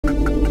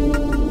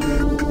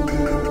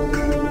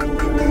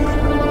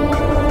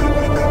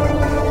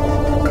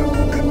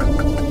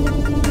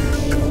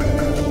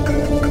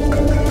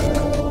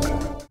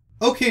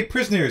Okay,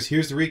 prisoners,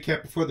 here's the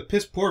recap before the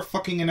piss-poor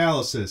fucking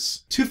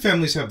analysis. Two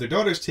families have their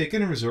daughters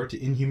taken and resort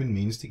to inhuman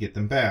means to get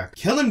them back.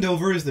 Kellen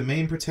Dover is the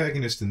main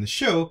protagonist in the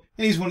show,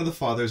 and he's one of the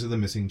fathers of the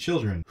missing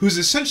children, who's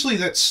essentially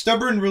that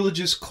stubborn,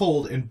 religious,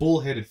 cold, and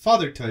bull-headed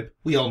father type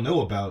we all know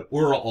about,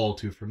 or are all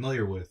too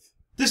familiar with.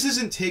 This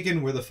isn't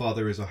Taken, where the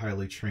father is a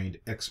highly trained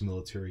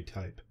ex-military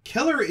type.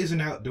 Keller is an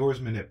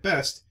outdoorsman at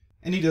best,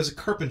 and he does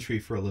carpentry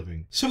for a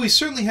living, so he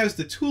certainly has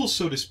the tools,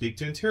 so to speak,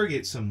 to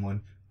interrogate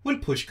someone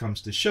when push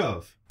comes to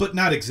shove, but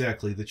not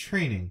exactly the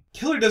training.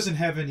 Keller doesn't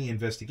have any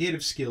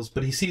investigative skills,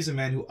 but he sees a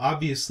man who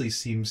obviously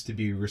seems to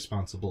be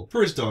responsible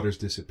for his daughter's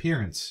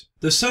disappearance.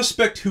 The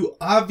suspect who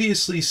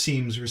obviously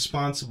seems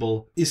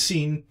responsible is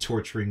seen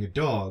torturing a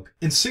dog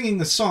and singing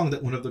the song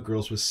that one of the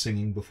girls was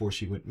singing before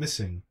she went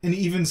missing, and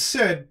even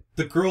said,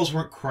 "The girls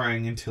weren't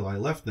crying until I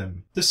left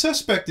them." The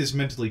suspect is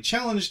mentally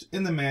challenged,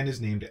 and the man is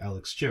named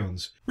Alex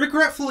Jones.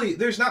 Regretfully,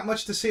 there's not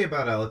much to say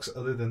about Alex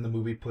other than the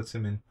movie puts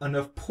him in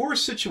enough poor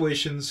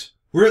situations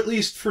where, at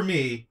least for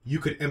me, you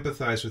could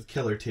empathize with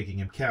Keller taking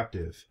him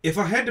captive. If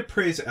I had to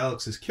praise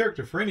Alex's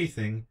character for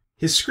anything,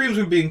 his screams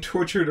when being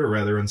tortured are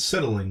rather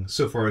unsettling,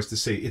 so far as to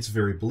say it's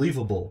very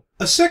believable.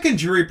 A second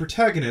jury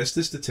protagonist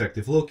is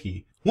Detective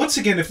Loki. Once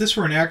again, if this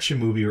were an action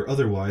movie or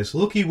otherwise,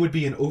 Loki would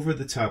be an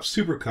over-the-top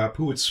super cop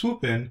who would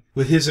swoop in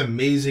with his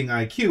amazing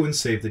IQ and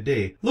save the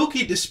day.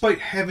 Loki, despite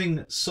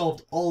having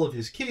solved all of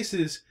his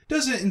cases,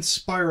 doesn't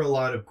inspire a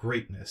lot of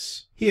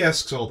greatness. He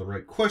asks all the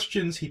right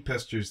questions, he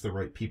pesters the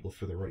right people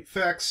for the right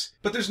facts,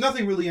 but there's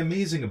nothing really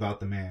amazing about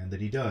the man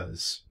that he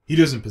does. He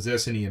doesn't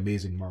possess any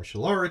amazing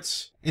martial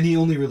arts, and he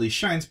only really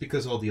shines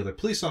because all the other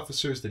police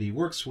officers that he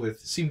works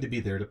with seem to be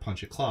there to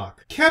punch a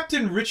clock.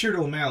 Captain Richard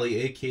O'Malley,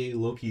 aka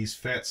Loki's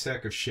fat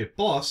sack of shit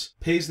boss,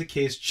 pays the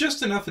case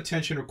just enough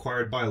attention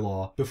required by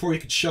law before he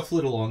could shuffle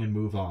it along and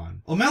move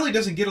on. O'Malley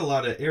doesn't get a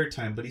lot of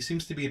airtime, but he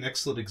seems to be an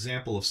excellent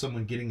example of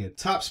someone getting a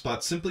top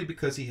spot simply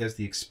because he has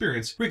the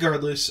experience,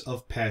 regardless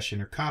of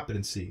passion or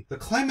competency. The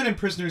climate in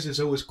Prisoners is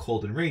always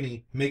cold and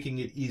rainy, making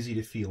it easy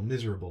to feel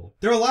miserable.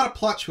 There are a lot of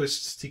plot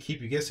twists to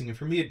keep you guessing, and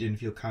for me it didn't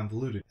feel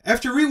convoluted.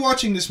 After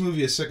rewatching this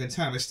movie a second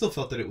time, I still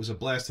felt that it was a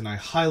blast, and I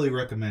highly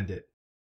recommend it.